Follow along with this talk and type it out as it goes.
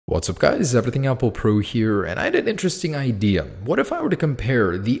What's up guys, Everything Apple Pro here, and I had an interesting idea. What if I were to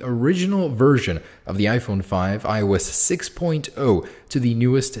compare the original version of the iPhone 5, iOS 6.0, to the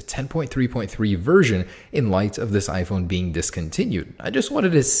newest 10.3.3 version in light of this iPhone being discontinued? I just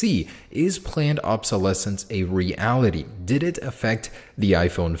wanted to see, is planned obsolescence a reality? Did it affect the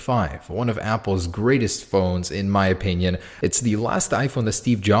iPhone 5? One of Apple's greatest phones, in my opinion. It's the last iPhone that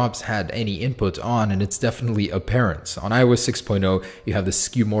Steve Jobs had any input on, and it's definitely apparent. On iOS 6.0, you have the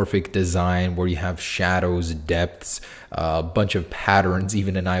skeuomorphic design where you have shadows, depths, a bunch of patterns,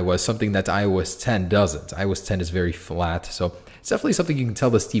 even in iOS, something that iOS 10 doesn't. iOS 10 is very flat, so it's definitely something you can tell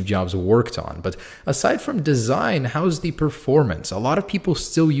that Steve Jobs worked on. But aside from design, how's the performance? A lot of people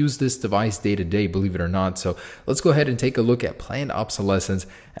still use this device day to day, believe it or not. So let's go ahead and take a look at planned obsolescence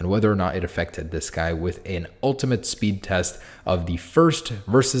and whether or not it affected this guy with an ultimate speed test of the first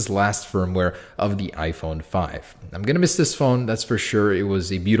versus last firmware of the iPhone 5. I'm gonna miss this phone, that's for sure. It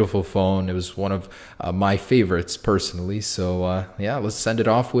was a beautiful phone. It was one of my favorites personally. So yeah, let's send it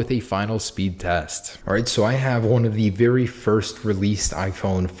off with a final speed test. All right, so I have one of the very first released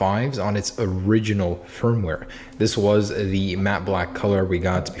iPhone 5s on its original firmware. This was the matte black color we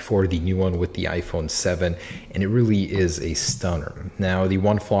got before the new one with the iPhone 7, and it really is a stunner. Now, the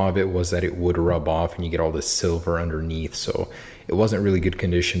one flaw of it was that it would rub off and you get all this silver underneath, so it wasn't really good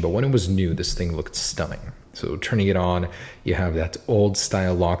condition, but when it was new, this thing looked stunning. So turning it on, you have that old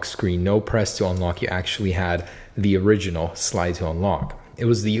style lock screen, no press to unlock. You actually had the original slide to unlock. It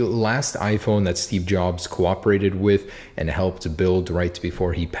was the last iPhone that Steve Jobs cooperated with and helped build right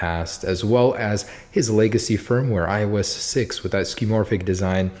before he passed, as well as his legacy firmware, iOS 6, with that skeuomorphic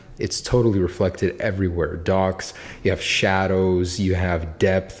design. It's totally reflected everywhere. Docks, you have shadows, you have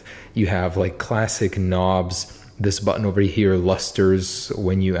depth, you have like classic knobs. This button over here lusters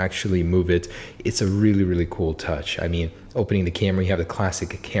when you actually move it. It's a really, really cool touch. I mean, opening the camera, you have the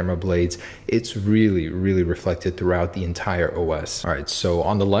classic camera blades. It's really, really reflected throughout the entire OS. All right, so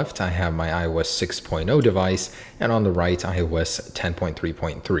on the left, I have my iOS 6.0 device, and on the right, iOS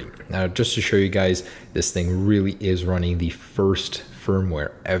 10.3.3. Now, just to show you guys, this thing really is running the first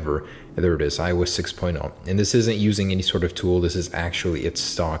firmware ever. There it is, iOS 6.0. And this isn't using any sort of tool. This is actually its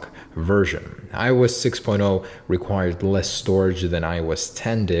stock version. iOS 6.0 required less storage than iOS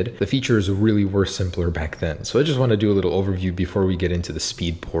 10 did. The features really were simpler back then. So I just want to do a little overview before we get into the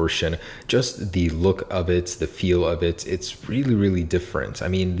speed portion. Just the look of it, the feel of it, it's really, really different. I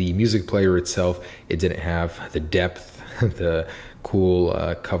mean, the music player itself, it didn't have the depth, the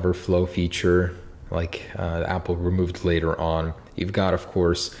cool cover flow feature like Apple removed later on. You've got, of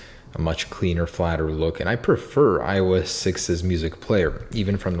course, a much cleaner, flatter look, and I prefer iOS 6's music player.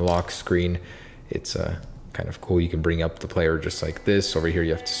 Even from the lock screen, it's kind of cool. You can bring up the player just like this. Over here,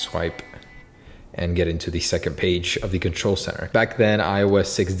 you have to swipe and get into the second page of the control center. Back then, iOS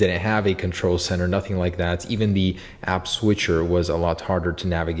 6 didn't have a control center, nothing like that. Even the app switcher was a lot harder to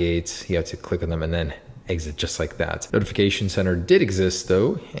navigate. You had to click on them and then exit just like that. Notification center did exist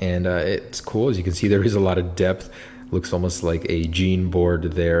though, and it's cool. As you can see, there is a lot of depth. Looks almost like a gene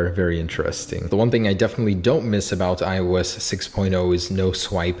board there. Very interesting. The one thing I definitely don't miss about iOS 6.0 is no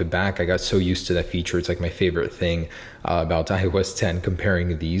swipe back. I got so used to that feature. It's like my favorite thing about iOS 10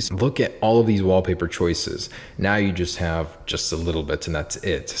 comparing these. Look at all of these wallpaper choices. Now you just have just a little bit and that's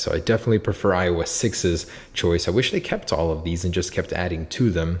it. So I definitely prefer iOS 6's choice. I wish they kept all of these and just kept adding to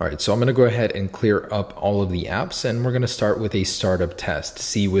them. All right, so I'm gonna go ahead and clear up all of the apps, and we're gonna start with a startup test.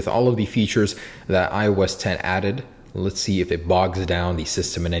 See, with all of the features that iOS 10 added, let's see if it bogs down the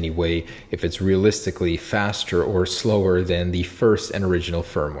system in any way, if it's realistically faster or slower than the first and original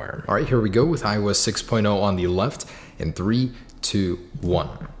firmware. All right, here we go with iOS 6.0 on the left in 3, 2,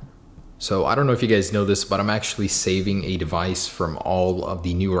 1. So I don't know if you guys know this, but I'm actually saving a device from all of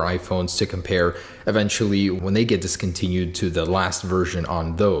the newer iPhones to compare eventually when they get discontinued to the last version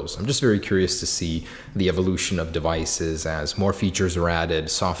on those. I'm just very curious to see the evolution of devices as more features are added,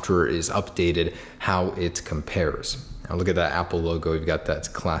 software is updated, how it compares. Now look at that Apple logo. You've got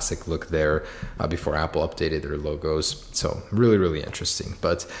that classic look there before Apple updated their logos. So really, really interesting.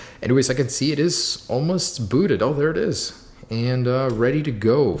 But anyways, I can see it is almost booted. Oh, there it is. And ready to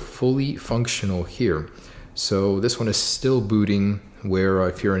go, fully functional here. So this one is still booting, where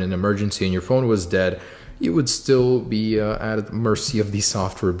if you're in an emergency and your phone was dead, you would still be at the mercy of the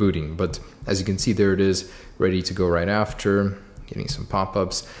software booting. But as you can see, there it is, ready to go right after, getting some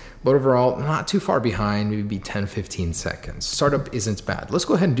pop-ups. But overall, not too far behind, maybe 10-15 seconds. Startup isn't bad. Let's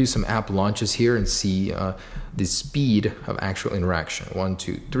go ahead and do some app launches here and see the speed of actual interaction. 1,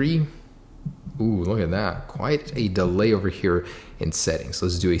 2, 3. Ooh, look at that. Quite a delay over here in settings.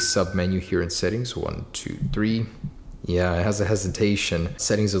 Let's do a sub menu here in settings. 1, 2, 3. Yeah, it has a hesitation.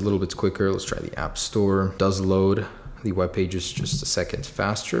 Settings a little bit quicker. Let's try the App Store. Does load the web pages just a second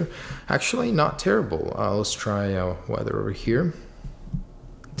faster. Actually, not terrible. Let's try weather over here.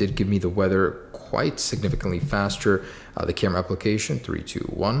 Did give me the weather quite significantly faster. The camera application, 3, 2,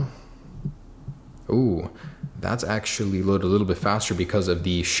 1. Ooh, that's actually loaded a little bit faster because of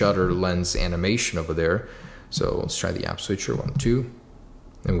the shutter lens animation over there. So let's try the app switcher, 1, 2.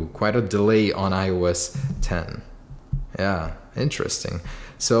 Ooh, quite a delay on iOS 10. Yeah, interesting.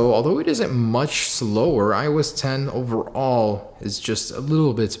 So although it isn't much slower, iOS 10 overall is just a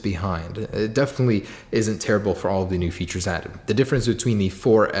little bit behind. It definitely isn't terrible for all of the new features added. The difference between the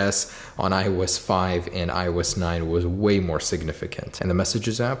 4S on iOS 5 and iOS 9 was way more significant. And the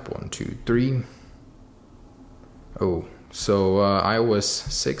Messages app, 1, 2, 3. Oh, so iOS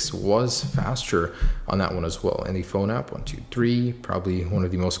 6 was faster on that one as well. And the phone app, 1, 2, 3, probably one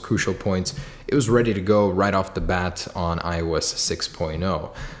of the most crucial points. It was ready to go right off the bat on iOS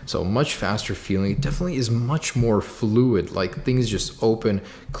 6.0. So much faster feeling. It definitely is much more fluid. Like things just open,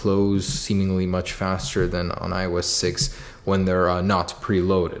 close seemingly much faster than on iOS 6 when they're not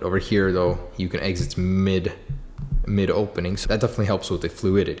preloaded. Over here though, you can exit mid opening. So that definitely helps with the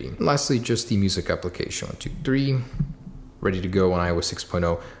fluidity. And lastly, just the music application, 1, 2, 3. Ready to go on iOS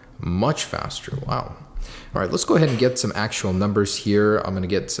 6.0, much faster. Wow. All right, let's go ahead and get some actual numbers here. I'm gonna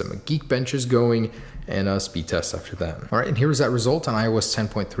get some Geekbenches going and a speed test after that. All right, and here's that result on iOS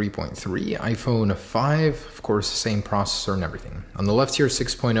 10.3.3, iPhone 5, of course, same processor and everything. On the left here,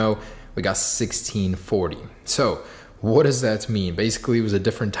 6.0, we got 1640. So what does that mean? Basically, it was a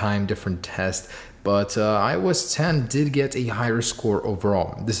different time, different test. But iOS 10 did get a higher score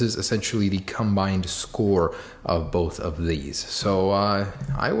overall. This is essentially the combined score of both of these. So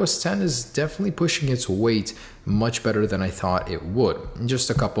iOS 10 is definitely pushing its weight much better than I thought it would. Just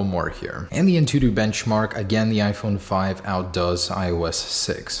a couple more here. And the Antutu benchmark, again, the iPhone 5 outdoes iOS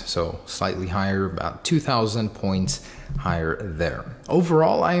 6. So slightly higher, about 2,000 points higher there.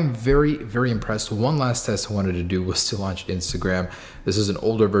 Overall, I am very, very impressed. One last test I wanted to do was to launch Instagram. This is an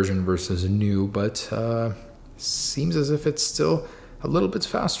older version versus new, but seems as if it's still a little bit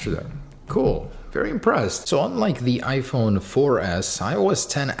faster there. Cool. Very impressed. So unlike the iPhone 4S, iOS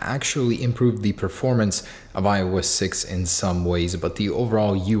 10 actually improved the performance of iOS 6 in some ways, but the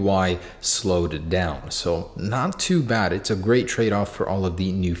overall UI slowed it down. So not too bad. It's a great trade-off for all of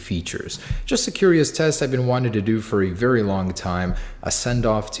the new features. Just a curious test I've been wanting to do for a very long time, a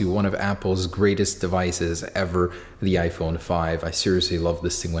send-off to one of Apple's greatest devices ever, the iPhone 5. I seriously loved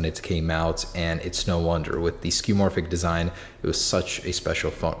this thing when it came out, and it's no wonder. With the skeuomorphic design, it was such a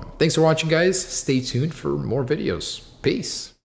special phone. Thanks for watching, guys. Stay tuned for more videos. Peace.